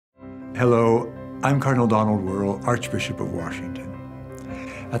Hello, I'm Cardinal Donald Wuerl, Archbishop of Washington.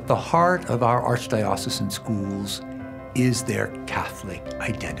 At the heart of our Archdiocesan schools is their Catholic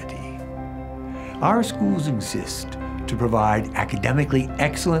identity. Our schools exist to provide academically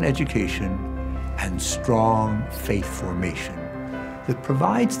excellent education and strong faith formation that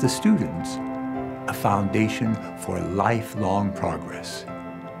provides the students a foundation for lifelong progress.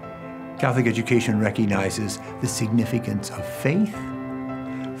 Catholic education recognizes the significance of faith,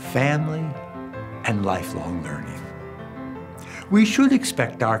 family, and lifelong learning. We should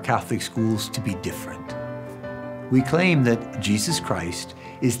expect our Catholic schools to be different. We claim that Jesus Christ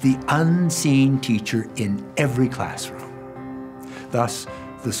is the unseen teacher in every classroom. Thus,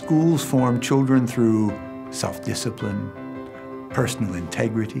 the schools form children through self-discipline, personal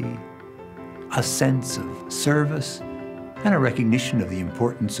integrity, a sense of service, and a recognition of the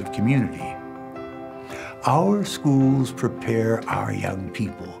importance of community. Our schools prepare our young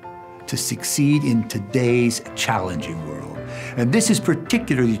people to succeed in today's challenging world. And this is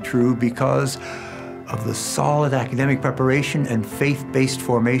particularly true because of the solid academic preparation and faith-based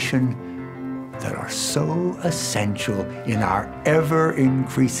formation that are so essential in our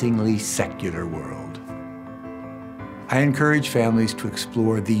ever-increasingly secular world. I encourage families to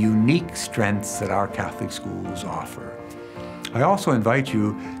explore the unique strengths that our Catholic schools offer. I also invite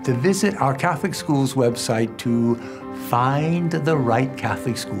you to visit our Catholic schools website to find the right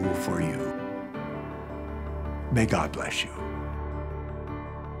Catholic school for you. May God bless you.